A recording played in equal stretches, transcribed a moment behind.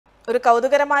ഒരു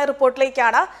കൗതുകരമായ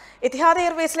റിപ്പോർട്ടിലേക്കാണ്. എത്തിഹാദ്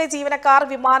എയർവേസിലെ ജീവനക്കാർ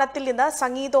വിമാനത്തിൽ നിന്ന്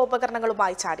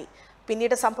സംഗീതോപകരണങ്ങളുമായി ചാടി.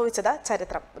 പിന്നീട് സംഭവിച്ചത്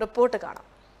ചരിത്രം. റിപ്പോർട്ട് കാണാം.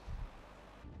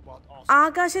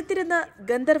 ആകാശത്തിരുന്ന്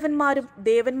ഗന്ധർവന്മാരും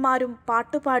ദേവന്മാരും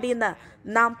പാട്ടുപാടിയെന്ന്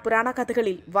നാം പുരാണ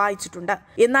കഥകളിൽ വായിച്ചിട്ടുണ്ട്.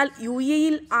 എന്നാൽ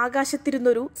UAE-ൽ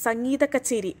ആകാശത്തിരുന്നൊരു സംഗീത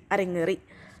കച്ചേരി അരങ്ങേറി.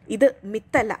 ഇത്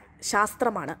മിത്തല്ല,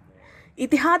 ശാസ്ത്രമാണ്.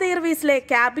 എത്തിഹാദ് എയർവേസിലെ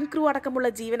ക്യാബിൻ ക്രൂ അടക്കമുള്ള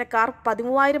ജീവനക്കാർ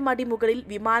 13,000 അടി മുകളിൽ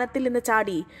വിമാനത്തിൽ നിന്ന്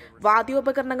ചാടി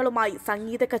വാദ്യോപകരണങ്ങളുമായി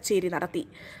സംഗീത കച്ചേരി നടത്തി.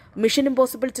 മിഷൻ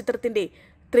ഇംപോസിബിൾ ചിത്രത്തിന്റെ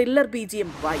ത്രില്ലർ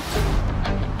BGM വായിച്ചു.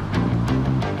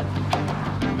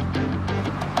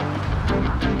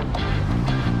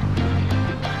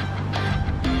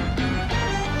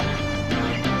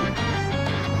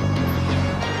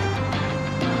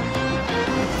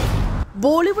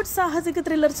 ബോളിവുഡ് സാഹസിക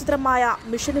ത്രില്ലർ ചിത്രമായ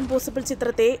മിഷൻ ഇംപോസിബിൾ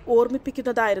ചിത്രത്തെ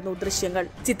ഓർമ്മിപ്പിക്കുന്നതായിരുന്നു ദൃശ്യങ്ങൾ.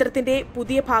 ചിത്രത്തിന്റെ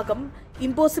പുതിയ ഭാഗം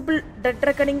ഇംപോസിബിൾ ഡെഡ്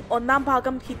റെക്കണിംഗ് 1ാം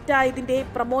ഭാഗം ഹിറ്റായതിന്റെ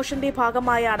പ്രമോഷന്റെ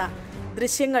ഭാഗമായാണ്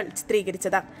ദൃശ്യങ്ങൾ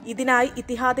ചിത്രീകരിച്ചത്. ഇതിനായി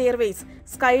എത്തിഹാദ് എയർവേസ്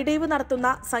സ്കൈഡൈവ് നടത്തുന്ന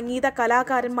സംഗീത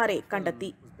കലാകാരന്മാരെ കണ്ടെത്തി.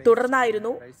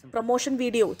 തുടർന്നായിരുന്നു പ്രമോഷൻ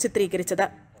വീഡിയോ ചിത്രീകരിച്ചത്.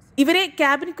 ഇവരെ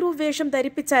ക്യാബിൻ ക്രൂ വേഷം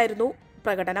ധരിപ്പിച്ചായിരുന്നു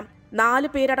പ്രകടനം.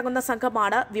 4 പേരടങ്ങുന്ന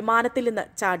സംഘമാണ് വിമാനത്തിൽ നിന്ന്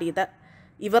ചാടിയത്.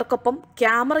 ഇവർക്കൊപ്പം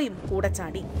ക്യാമറയും കൂടെ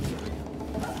ചാടി.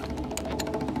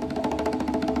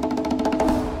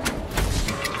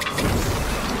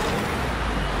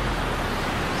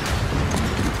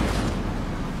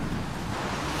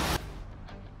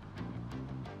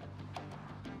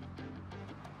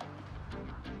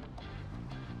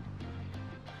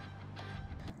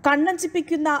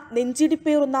 കണ്ണഞ്ചിപ്പിക്കുന്ന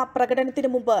നെഞ്ചിടിപ്പേറുന്ന പ്രകടനത്തിന്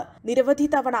മുമ്പ് നിരവധി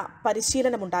തവണ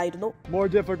പരിശീലനമുണ്ടായിരുന്നു. More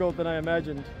difficult than I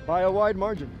imagined by a wide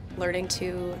margin. Learning to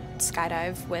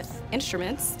skydive with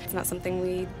instruments, it's not something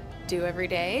we do every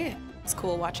day. It's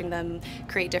cool watching them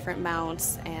create different mounts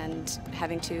and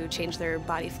having to change their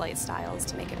body flight styles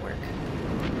to make it work.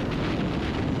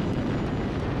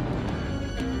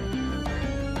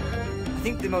 I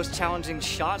think the most challenging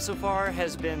shot so far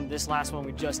has been this last one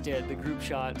we just did, the group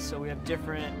shot. So we have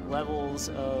different levels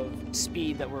of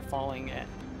speed that we're falling at.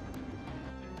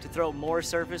 To throw more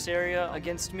surface area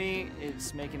against me, it's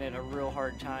making it a real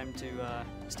hard time to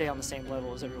stay on the same level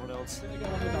as everyone else.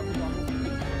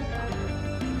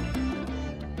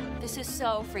 This is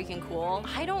so freaking cool.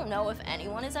 I don't know if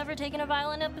anyone has ever taken a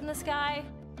violin up in the sky.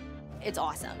 It's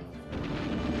awesome.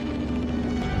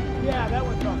 Yeah, that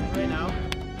one's on right now.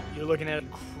 You're looking at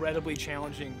incredibly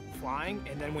challenging flying,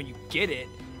 and then when you get it,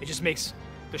 it just makes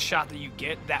the shot that you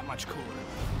get that much cooler.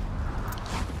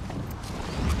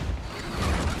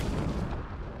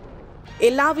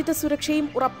 എല്ലാവിധ സുരക്ഷയും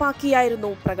ഉറപ്പാക്കിയായിരുന്നു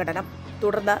പ്രകടനം.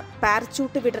 തുടർന്ന്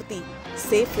parachute വിടർത്തി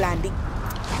safe landing.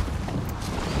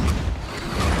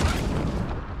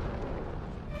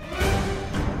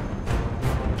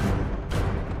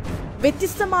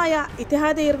 വ്യത്യസ്തമായ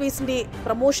Etihad എയർവേസിന്റെ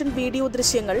promotion video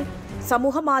ദൃശ്യങ്ങൾ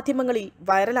സമൂഹ മാധ്യമങ്ങളിൽ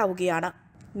വൈറലാവുകയാണ്.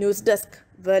 News desk,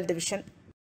 world vision.